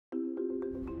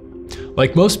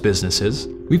Like most businesses,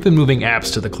 we've been moving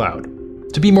apps to the cloud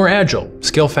to be more agile,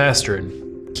 scale faster,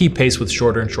 and keep pace with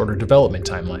shorter and shorter development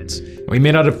timelines. And we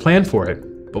may not have planned for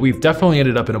it, but we've definitely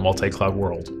ended up in a multi-cloud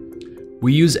world.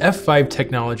 We use F5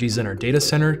 technologies in our data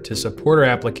center to support our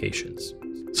applications.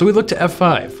 So we look to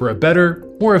F5 for a better,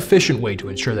 more efficient way to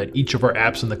ensure that each of our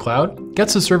apps in the cloud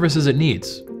gets the services it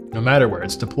needs, no matter where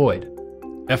it's deployed.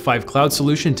 F5 Cloud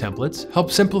Solution templates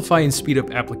help simplify and speed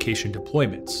up application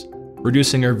deployments,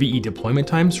 reducing our VE deployment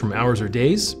times from hours or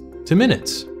days to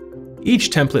minutes.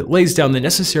 Each template lays down the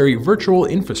necessary virtual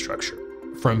infrastructure,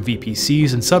 from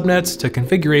VPCs and subnets to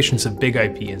configurations of big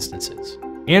IP instances.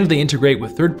 And they integrate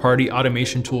with third-party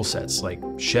automation toolsets like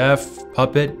Chef,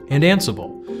 Puppet, and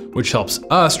Ansible, which helps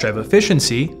us drive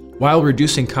efficiency while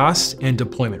reducing costs and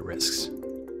deployment risks.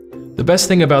 The best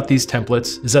thing about these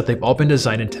templates is that they've all been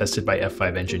designed and tested by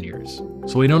F5 engineers,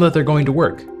 so we know that they're going to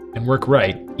work, and work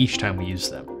right each time we use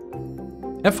them.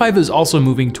 F5 is also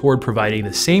moving toward providing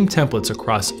the same templates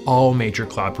across all major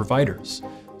cloud providers,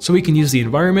 so we can use the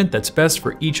environment that's best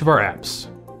for each of our apps.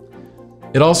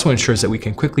 It also ensures that we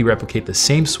can quickly replicate the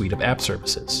same suite of app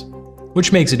services,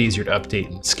 which makes it easier to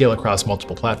update and scale across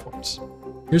multiple platforms.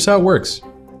 Here's how it works.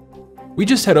 We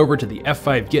just head over to the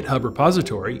F5 GitHub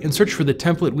repository and search for the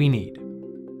template we need.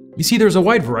 You see there's a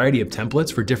wide variety of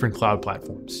templates for different cloud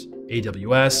platforms: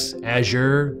 AWS,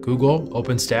 Azure, Google,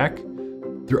 OpenStack.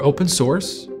 They're open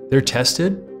source, they're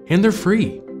tested, and they're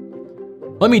free.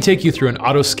 Let me take you through an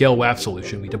auto-scale WAF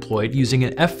solution we deployed using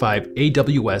an F5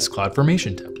 AWS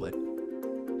CloudFormation template.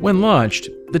 When launched,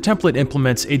 the template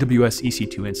implements AWS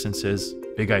EC2 instances,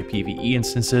 big IPVE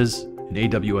instances, an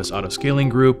AWS auto-scaling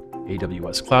group,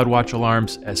 AWS CloudWatch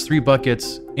alarms, S3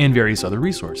 buckets, and various other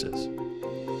resources.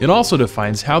 It also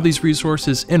defines how these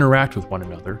resources interact with one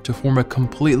another to form a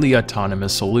completely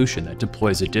autonomous solution that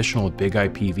deploys additional big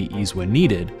IPVEs when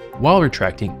needed, while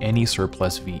retracting any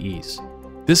surplus VEs.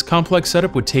 This complex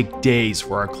setup would take days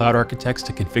for our cloud architects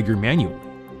to configure manually.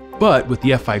 But with the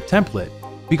F5 template,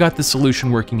 we got the solution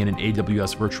working in an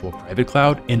AWS virtual private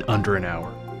cloud in under an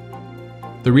hour.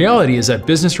 The reality is that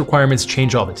business requirements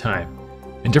change all the time,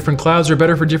 and different clouds are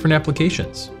better for different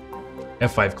applications.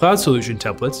 F5 Cloud Solution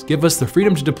templates give us the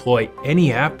freedom to deploy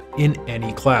any app in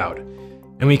any cloud,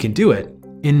 and we can do it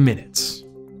in minutes.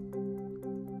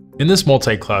 In this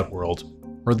multi-cloud world,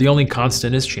 where the only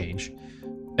constant is change,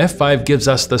 F5 gives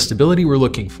us the stability we're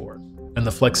looking for and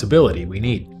the flexibility we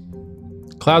need.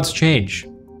 Clouds change.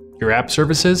 Your app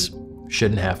services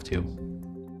shouldn't have to.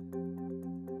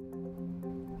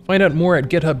 Find out more at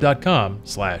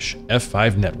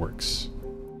github.com/F5networks.